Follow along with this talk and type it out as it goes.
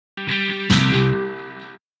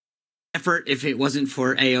effort if it wasn't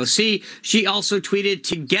for AOC. She also tweeted,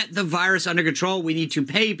 to get the virus under control, we need to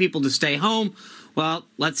pay people to stay home. Well,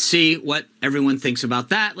 let's see what everyone thinks about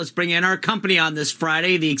that. Let's bring in our company on this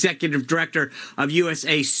Friday, the executive director of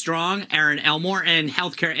USA Strong, Erin Elmore, and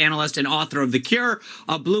healthcare analyst and author of The Cure,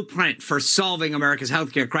 a blueprint for solving America's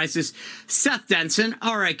healthcare crisis, Seth Denson.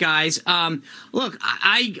 All right, guys. Look,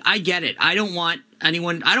 I get it. I don't want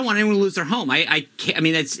anyone to lose their home. I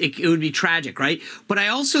mean, it would be tragic, right? But I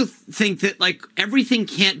also think that, like, everything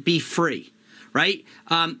can't be free. Right?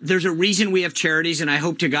 There's a reason we have charities, and I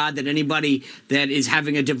hope to God that anybody that is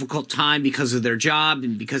having a difficult time because of their job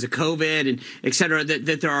and because of COVID and et cetera,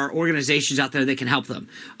 that there are organizations out there that can help them.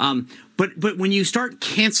 But when you start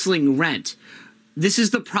canceling rent, this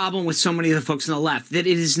is the problem with so many of the folks on the left, that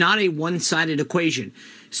it is not a one-sided equation.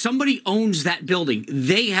 Somebody owns that building.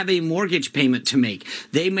 They have a mortgage payment to make.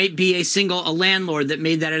 They may be a landlord that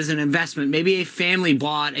made that as an investment. Maybe a family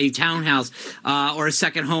bought a townhouse or a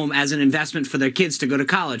second home as an investment for their kids to go to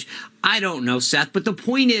college. I don't know, Seth, but the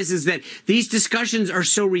point is that these discussions are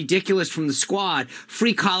so ridiculous from the squad.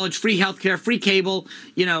 Free college, free healthcare, free cable,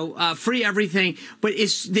 free everything, but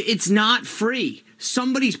it's not free.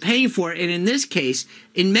 Somebody's paying for it, and in this case,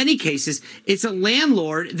 in many cases, it's a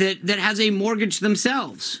landlord that has a mortgage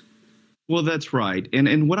themselves. Well, that's right.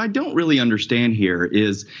 And what I don't really understand here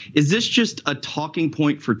is this just a talking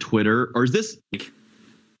point for Twitter, or is this?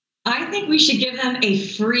 I think we should give them a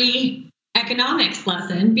free economics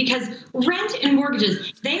lesson, because rent and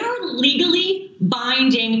mortgages, they are legally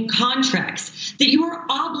binding contracts that you are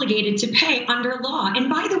obligated to pay under law. And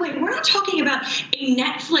by the way, we're not talking about a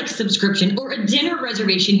Netflix subscription or a dinner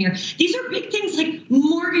reservation here. These are big things like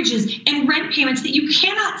mortgages and rent payments that you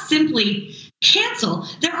cannot simply cancel.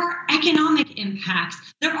 There are economic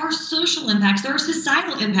impacts. There are social impacts. There are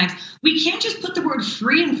societal impacts. We can't just put the word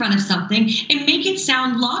free in front of something and make it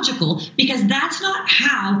sound logical, because that's not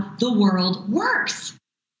how the world works.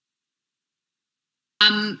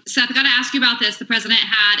 Seth, I got to ask you about this. The president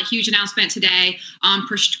had a huge announcement today on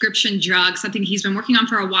prescription drugs, something he's been working on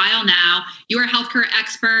for a while now. You're a healthcare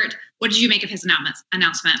expert. What did you make of his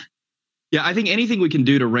announcement? Yeah, I think anything we can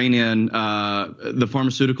do to rein in the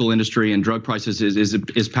pharmaceutical industry and drug prices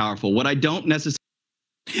is powerful. What I don't necessarily.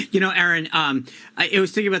 Erin, I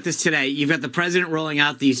was thinking about this today. You've got the president rolling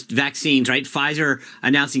out these vaccines, right? Pfizer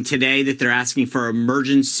announcing today that they're asking for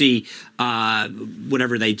emergency,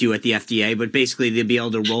 whatever they do at the FDA, but basically they'll be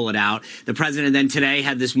able to roll it out. The president then today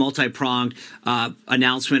had this multi-pronged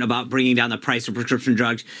announcement about bringing down the price of prescription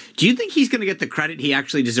drugs. Do you think he's going to get the credit he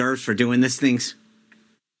actually deserves for doing these things?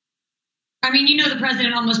 I mean, the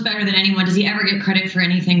president almost better than anyone. Does he ever get credit for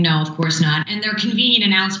anything? No, of course not. And their convenient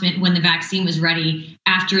announcement when the vaccine was ready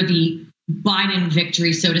after the Biden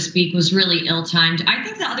victory, so to speak, was really ill-timed. I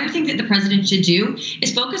think the other thing that the president should do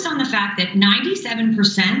is focus on the fact that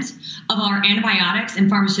 97% of our antibiotics and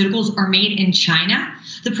pharmaceuticals are made in China.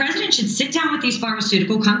 The president should sit down with these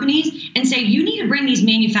pharmaceutical companies and say, you need to bring these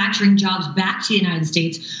manufacturing jobs back to the United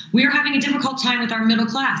States. We are having a difficult time with our middle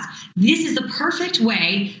class. This is the perfect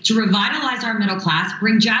way to revitalize our middle class,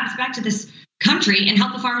 bring jobs back to this country, and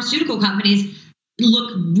help the pharmaceutical companies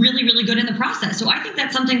look really, really good in the process. So I think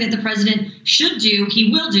that's something that the president should do,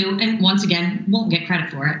 he will do, and once again, won't get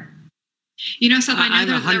credit for it. Seth, I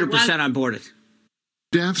know I'm 100% on board it.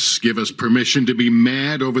 Deaths give us permission to be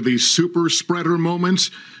mad over these super spreader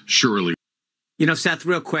moments? Surely. Seth,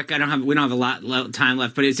 real quick, we don't have a lot of time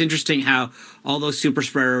left, but it's interesting how all those super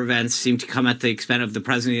spreader events seem to come at the expense of the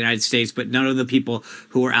president of the United States, but none of the people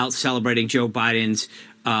who are out celebrating Joe Biden's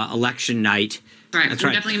election night. Right. That's We're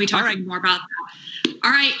right. definitely going to be talking more about that.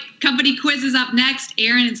 All right. Company quiz is up next.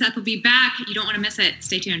 Erin and Seth will be back. You don't want to miss it.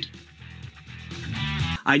 Stay tuned.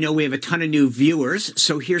 I know we have a ton of new viewers,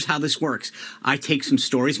 so here's how this works. I take some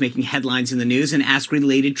stories making headlines in the news and ask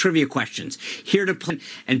related trivia questions. Here to play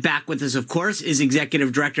and back with us, of course, is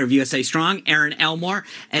Executive Director of USA Strong, Erin Elmore.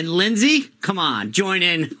 And Lindsay, come on, join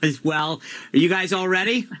in as well. Are you guys all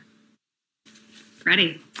ready?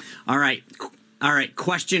 Ready. All right.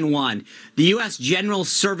 Question one. The U.S. General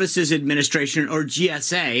Services Administration, or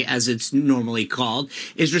GSA, as it's normally called,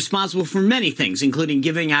 is responsible for many things, including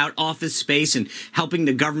giving out office space and helping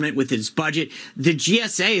the government with its budget. The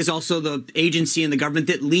GSA is also the agency in the government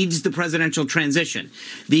that leads the presidential transition.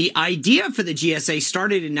 The idea for the GSA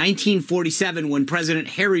started in 1947 when President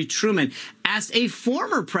Harry Truman asked a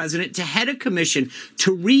former president to head a commission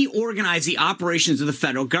to reorganize the operations of the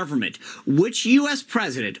federal government. Which U.S.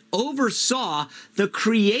 president oversaw the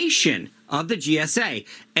creation of the GSA?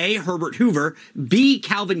 A. Herbert Hoover, B.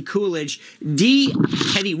 Calvin Coolidge, D.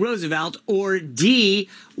 Teddy Roosevelt, or D.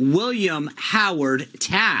 William Howard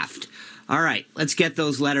Taft? All right, let's get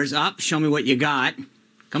those letters up. Show me what you got.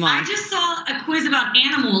 Come on. I just saw a quiz about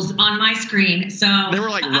animals on my screen. So There were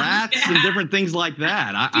like rats and different things like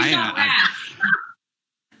that. rats.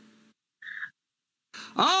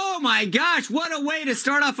 Oh my gosh, what a way to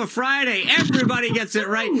start off a Friday. Everybody gets it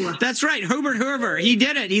right. That's right, Herbert Hoover. He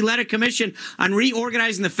did it. He led a commission on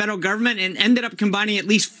reorganizing the federal government and ended up combining at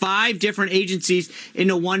least 5 different agencies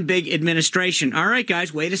into one big administration. All right,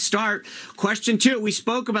 guys, way to start. Question 2. We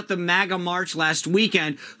spoke about the MAGA March last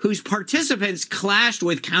weekend, whose participants clashed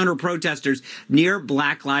with counter-protesters near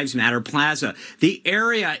Black Lives Matter Plaza. The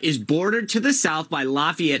area is bordered to the south by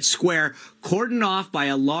Lafayette Square, cordoned off by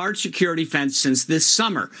a large security fence since this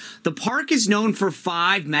summer. The park is known for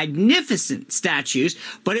 5 magnificent statues,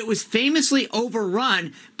 but it was famously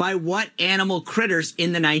overrun by what animal critters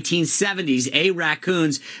in the 1970s? A,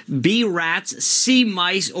 raccoons, B, rats, C,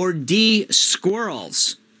 mice, or D,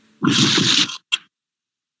 squirrels?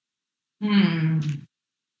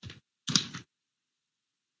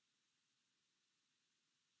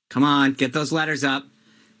 Come on, get those letters up.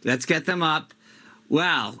 Let's get them up.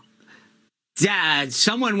 Well, Dad,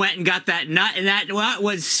 someone went and got that nut, and that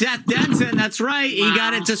was Seth Denson. That's right. He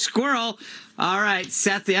got it to squirrel. All right,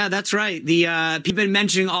 Seth. Yeah, that's right. People have been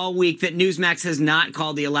mentioning all week that Newsmax has not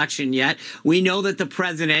called the election yet. We know that the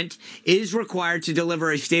president is required to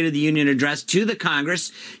deliver a State of the Union address to the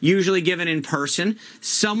Congress, usually given in person.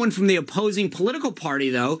 Someone from the opposing political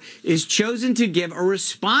party, though, is chosen to give a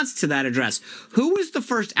response to that address. Who was the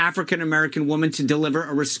first African-American woman to deliver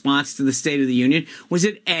a response to the State of the Union? Was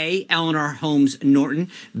it A, Eleanor Holmes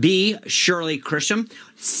Norton, B, Shirley Grisham,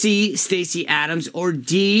 C, Stacey Adams, or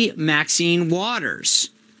D, Maxine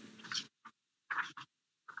Waters?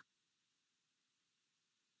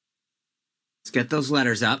 Let's get those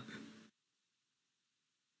letters up.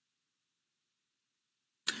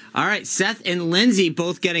 All right, Seth and Lindsay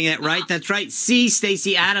both getting it right. That's right, C,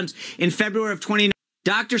 Stacey Adams. In February of 2019,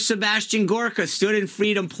 Dr. Sebastian Gorka stood in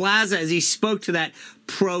Freedom Plaza as he spoke to that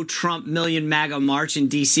pro-Trump Million MAGA march in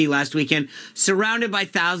D.C. last weekend, surrounded by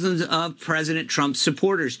thousands of President Trump's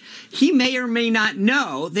supporters. He may or may not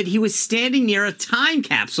know that he was standing near a time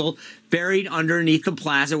capsule buried underneath the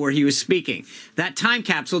plaza where he was speaking. That time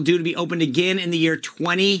capsule, due to be opened again in the year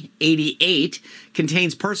 2088,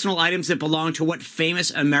 contains personal items that belong to what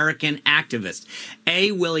famous American activists?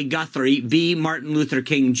 A, Willie Guthrie, B, Martin Luther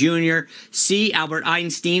King Jr., C, Albert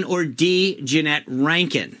Einstein, or D, Jeanette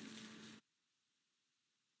Rankin?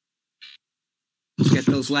 Let's get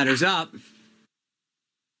those letters up.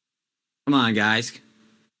 Come on, guys.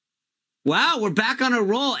 Wow, we're back on a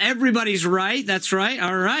roll. Everybody's right. That's right.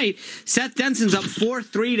 All right. Seth Denson's up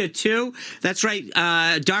 4-3-2. That's right.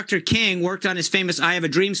 Dr. King worked on his famous I Have a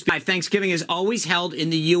Dream speech. Thanksgiving is always held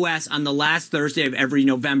in the U.S. on the last Thursday of every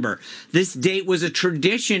November. This date was a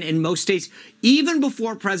tradition in most states even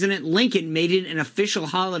before President Lincoln made it an official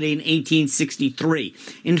holiday in 1863.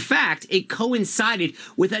 In fact, it coincided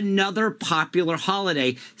with another popular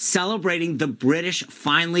holiday celebrating the British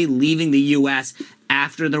finally leaving the U.S.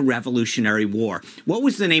 after the Revolutionary War. What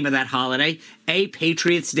was the name of that holiday? A,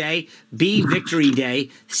 Patriots Day, B, Victory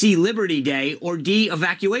Day, C, Liberty Day, or D,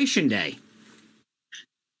 Evacuation Day?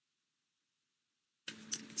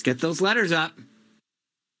 Let's get those letters up.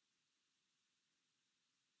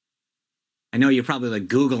 I know you're probably like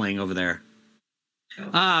Googling over there.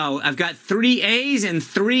 Oh, I've got 3 A's and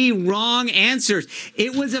 3 wrong answers.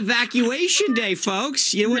 It was Evacuation Day,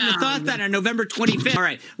 folks. You wouldn't have thought that on November 25th. All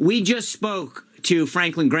right, we just spoke to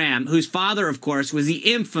Franklin Graham, whose father, of course, was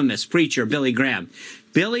the infamous preacher Billy Graham.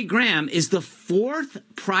 Billy Graham is the 4th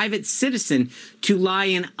private citizen to lie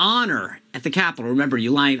in honor at the Capitol. Remember,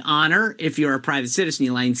 you lie in honor if you're a private citizen.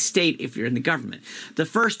 You lie in state if you're in the government. The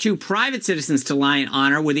first 2 private citizens to lie in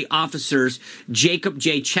honor were the officers Jacob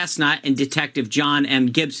J. Chestnut and Detective John M.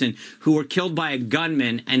 Gibson, who were killed by a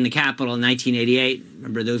gunman in the Capitol in 1988.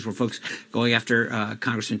 Remember, those were folks going after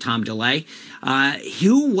Congressman Tom DeLay.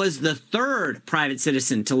 Who was the 3rd private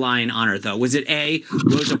citizen to lie in honor, though? Was it A,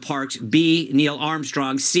 Rosa Parks, B, Neil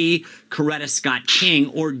Armstrong, C, Coretta Scott King,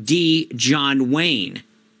 or D, John Wayne?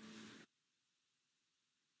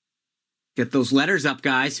 Get those letters up,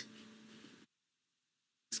 guys.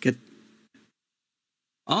 Let's get...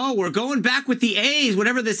 Oh, we're going back with the A's,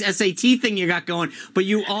 whatever this SAT thing you got going. But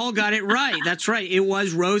you all got it right. That's right. It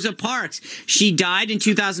was Rosa Parks. She died in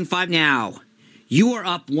 2005. Now, you are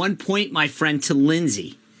up 1 point, my friend, to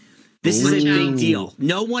Lindsay. This is a big deal.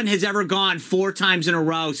 No one has ever gone 4 times in a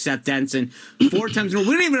row, Seth Denson. 4 times in a row.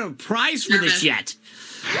 We don't even have a prize for this yet.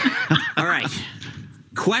 All right.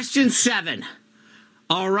 Question 7.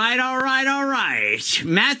 All right, all right, all right.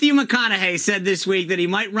 Matthew McConaughey said this week that he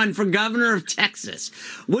might run for governor of Texas.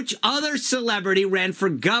 Which other celebrity ran for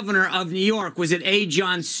governor of New York? Was it A,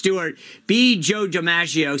 Jon Stewart, B, Joe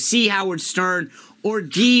DiMaggio, C, Howard Stern, or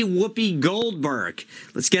D, Whoopi Goldberg?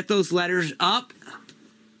 Let's get those letters up.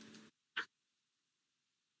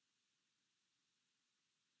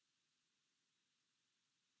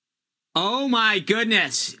 Oh, my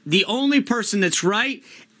goodness. The only person that's right,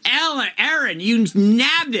 Erin, you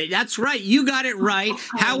nabbed it. That's right. You got it right.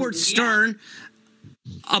 Howard Stern.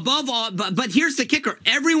 Above all, but here's the kicker.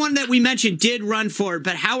 Everyone that we mentioned did run for it,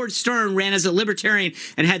 but Howard Stern ran as a libertarian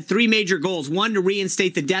and had three major goals. One, to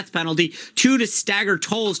reinstate the death penalty. Two, to stagger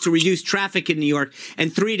tolls to reduce traffic in New York.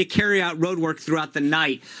 And three, to carry out road work throughout the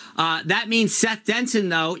night. That means Seth Denson,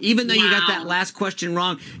 though, even though you got that last question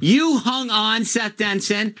wrong, you hung on, Seth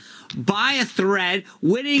Denson, by a thread,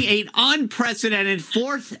 winning an unprecedented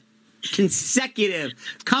fourth consecutive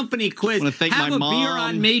company quiz. I want to thank have my a mom, beer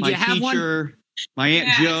on me. Do my you have teacher, one? my Aunt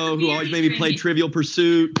Joe, who always made me play Trivial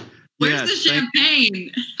Pursuit. Where's the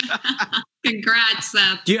champagne? Congrats,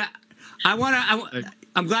 Seth.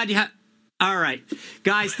 I'm glad you have. All right.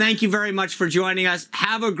 Guys, thank you very much for joining us.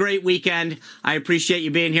 Have a great weekend. I appreciate you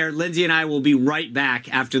being here. Lindsay and I will be right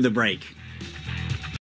back after the break.